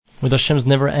with Hashem's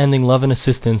never-ending love and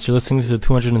assistance. You're listening to the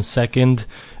 202nd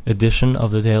edition of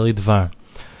the Daily Dvar.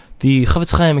 The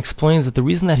Chavetz Chaim explains that the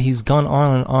reason that he's gone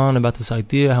on and on about this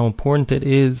idea, how important it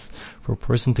is for a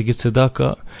person to give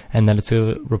tzedakah, and that it's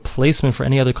a replacement for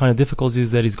any other kind of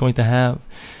difficulties that he's going to have,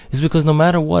 is because no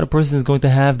matter what, a person is going to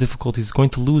have difficulties. He's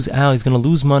going to lose out. He's going to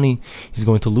lose money. He's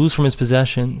going to lose from his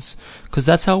possessions. Because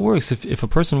that's how it works. If a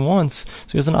person wants,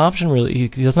 so he has an option really. He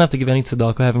doesn't have to give any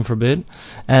tzedakah, heaven forbid.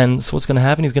 And so what's going to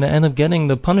happen? He's going to end up getting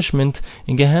the punishment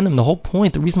in Gehenna. The whole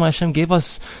point, the reason why Hashem gave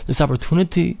us this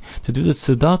opportunity to do this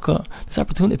tzedakah,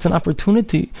 it's an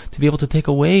opportunity to be able to take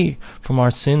away from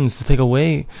our sins, to take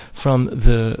away from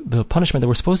the punishment that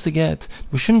we're supposed to get.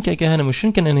 We shouldn't get Gehenna. We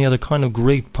shouldn't get any other kind of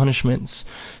great punishments.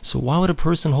 So why would a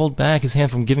person hold back his hand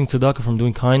from giving tzedakah, from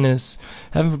doing kindness?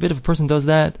 Heaven forbid if a person does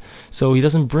that. So he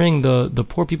doesn't bring the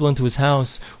poor people into his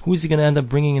house. Who is he going to end up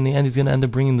bringing in the end? He's going to end up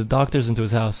bringing the doctors into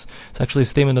his house. It's actually a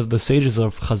statement of the sages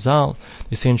of Chazal.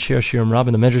 They say in Shir Shirim Rabbah,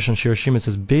 in the Medrash on Shir Shirim, it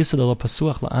says, Beisad ala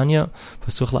pasuach la'anya,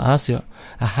 pasuach la'asya.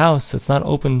 A house that's not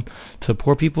open to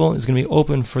poor people is going to be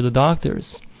open for the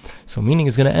doctors. So meaning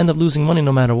he's going to end up losing money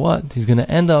no matter what. He's going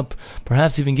to end up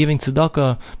perhaps even giving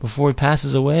tzedakah before he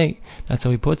passes away. That's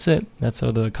how he puts it. That's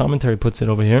how the commentary puts it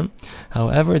over here.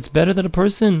 However, it's better that a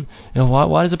person,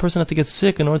 why does a person have to get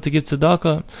sick in order to give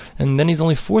tzedakah? And then he's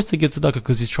only forced to give tzedakah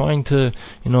because he's trying to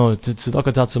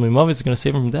tzedakah tatzim imav is going to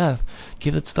save him from death.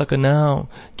 Give the tzedakah now.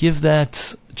 Give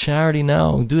that charity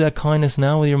now. Do that kindness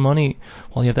now with your money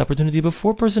while you have the opportunity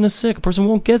before a person is sick. A person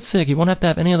won't get sick. He won't have to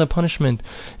have any other punishment.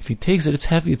 If he takes it, it's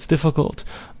heavy, it's difficult.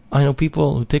 I know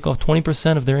people who take off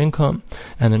 20% of their income,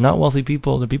 and they're not wealthy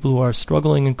people. They're people who are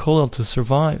struggling in kollel to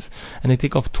survive, and they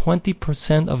take off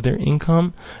 20% of their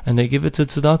income, and they give it to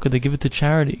tzedakah, they give it to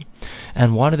charity.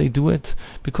 And why do they do it?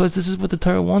 Because this is what the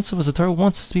Torah wants of us. The Torah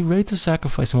wants us to be ready to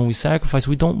sacrifice, and when we sacrifice,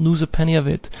 we don't lose a penny of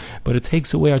it, but it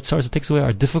takes away our tzaras, it takes away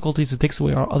our difficulties, it takes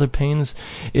away our other pains,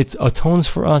 it atones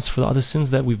for us for the other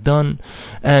sins that we've done,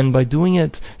 and by doing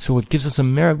it, so it gives us a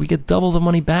merit, we get double the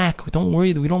money back. Don't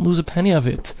worry, we don't lose a penny of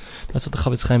it. That's what the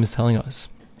Chavetz Chaim is telling us.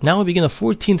 Now we begin the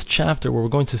 14th chapter where we're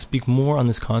going to speak more on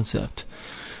this concept.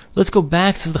 Let's go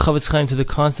back, says the Chavetz Chaim, to the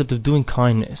concept of doing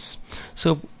kindness.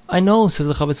 So I know, says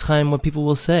the Chavetz Chaim, what people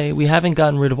will say, we haven't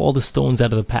gotten rid of all the stones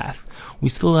out of the path. We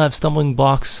still have stumbling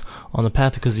blocks on the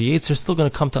path because the Yetzer are still going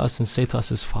to come to us and say to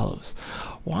us as follows.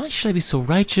 Why should I be so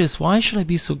righteous? Why should I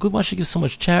be so good? Why should I give so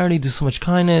much charity, do so much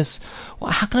kindness?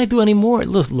 How can I do any more?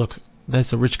 Look.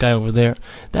 That's a rich guy over there.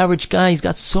 That rich guy, he's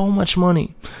got so much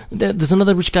money. There's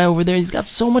another rich guy over there, he's got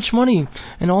so much money.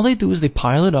 And all they do is they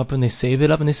pile it up and they save it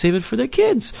up and they save it for their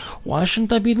kids. Why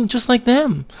shouldn't I be just like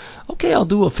them? Okay, I'll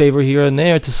do a favor here and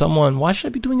there to someone. Why should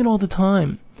I be doing it all the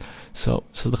time? So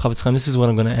the Chavetz Chaim, this is what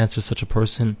I'm going to answer such a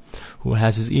person who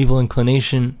has his evil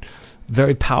inclination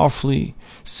very powerfully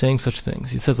saying such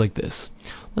things. He says like this.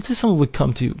 Let's say someone would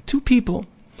come to you, two people,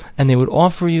 and they would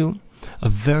offer you a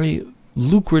very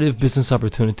lucrative business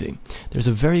opportunity. There's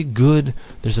a very good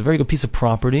piece of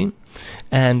property,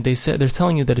 and they're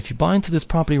telling you that if you buy into this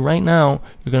property right now,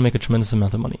 you're going to make a tremendous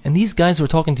amount of money. And these guys who are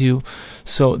talking to you,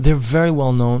 so they're very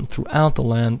well known throughout the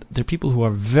land. They're people who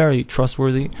are very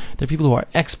trustworthy. They're people who are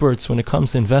experts when it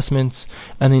comes to investments,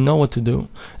 and they know what to do.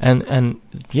 And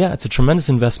yeah, it's a tremendous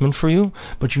investment for you,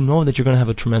 but you know that you're going to have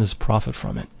a tremendous profit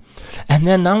from it. And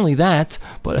then not only that,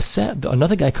 but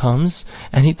another guy comes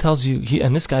and he tells you,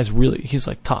 and this guy's he's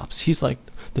like tops. He's like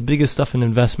the biggest stuff in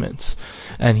investments.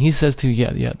 And he says to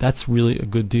you, yeah, that's really a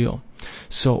good deal.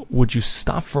 So would you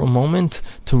stop for a moment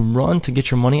to run to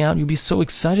get your money out? You'd be so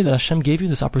excited that Hashem gave you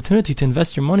this opportunity to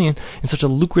invest your money in such a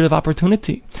lucrative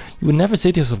opportunity. You would never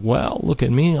say to yourself, well, look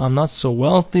at me, I'm not so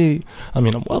wealthy. I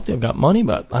mean, I'm wealthy, I've got money,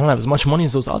 but I don't have as much money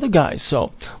as those other guys.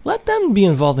 So let them be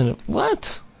involved in it.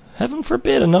 What? Heaven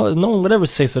forbid, and no one would ever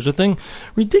say such a thing.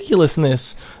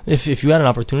 Ridiculousness. If you had an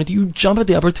opportunity, you jump at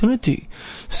the opportunity.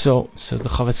 So, says the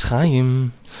Chavetz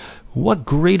Chaim, what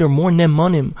greater, more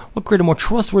nemanim, what greater, more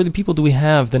trustworthy people do we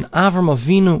have than Avram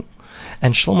Avinu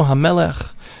and Shlomo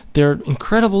HaMelech? They're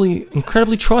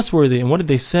incredibly trustworthy. And what did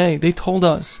they say? They told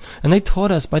us, and they taught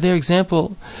us by their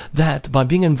example, that by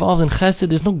being involved in chesed,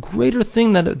 there's no greater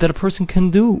thing that a person can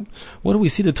do. What do we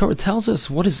see? The Torah tells us,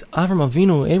 what is Avram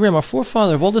Avinu, Abraham, our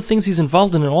forefather, of all the things he's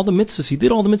involved in, and all the mitzvahs, he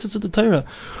did all the mitzvahs of the Torah.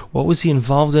 What was he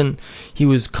involved in? He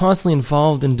was constantly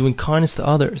involved in doing kindness to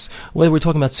others. Whether we're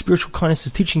talking about spiritual kindness,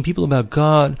 is teaching people about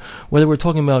God, whether we're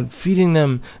talking about feeding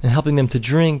them and helping them to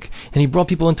drink, and he brought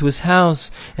people into his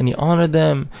house, and he honored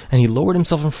them, them, and he lowered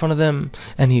himself in front of them,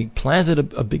 and he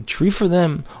planted a big tree for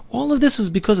them. All of this was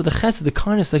because of the chesed, the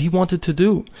kindness that he wanted to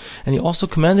do. And he also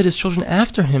commanded his children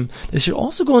after him, they should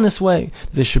also go in this way.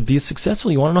 They should be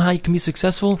successful. You want to know how you can be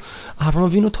successful? Avraham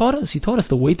Avinu taught us. He taught us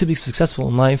the way to be successful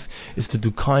in life is to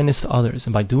do kindness to others.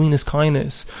 And by doing this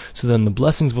kindness, so then the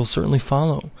blessings will certainly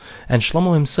follow. And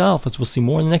Shlomo himself, as we'll see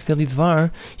more in the next Daily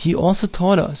Dvar, he also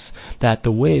taught us that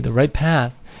the way, the right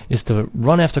path, is to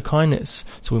run after kindness.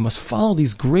 So we must follow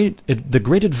the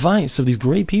great advice of these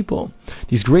great people,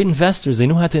 these great investors. They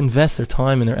know how to invest their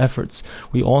time and their efforts.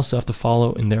 We also have to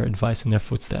follow in their advice and their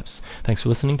footsteps. Thanks for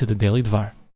listening to the Daily Dvar.